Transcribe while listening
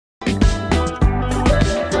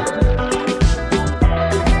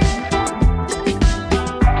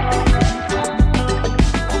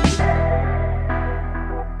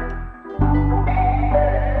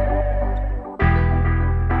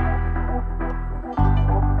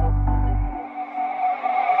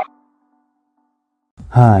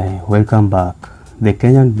Hi, welcome back. The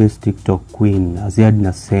Kenyan-based TikTok queen Azziad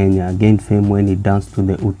Nasenya gained fame when he danced to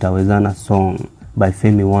the Utawezana song by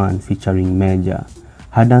Femi One featuring Major.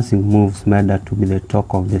 Her dancing moves made her to be the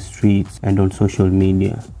talk of the streets and on social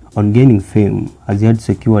media. On gaining fame, Azziad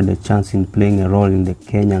secured a chance in playing a role in the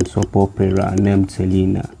Kenyan soap opera named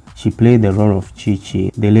Selena. She played the role of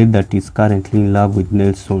Chichi, the lady that is currently in love with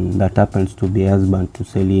Nelson that happens to be husband to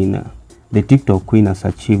Selena. The TikTok queen has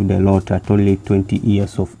achieved a lot at only 20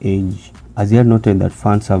 years of age. Azziad noted that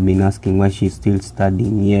fans have been asking why she is still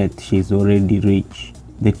studying, yet she is already rich.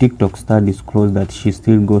 The TikTok star disclosed that she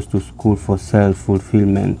still goes to school for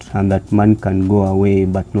self-fulfillment and that money can go away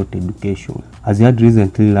but not education. Azziad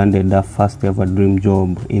recently landed her first ever dream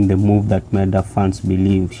job in the move that made her fans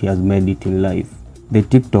believe she has made it in life. The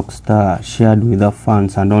TikTok star shared with her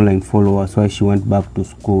fans and online followers why she went back to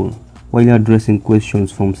school, while addressing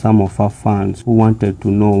questions from some of her fans who wanted to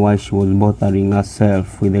know why she was bothering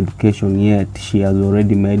herself with education yet she has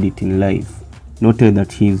already made it in life. Noted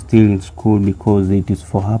that she is still in school because it is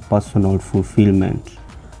for her personal fulfillment.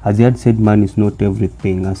 Azziad said money is not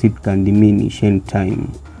everything as it can diminish in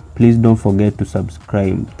time. Please don't forget to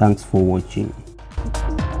subscribe. Thanks for watching.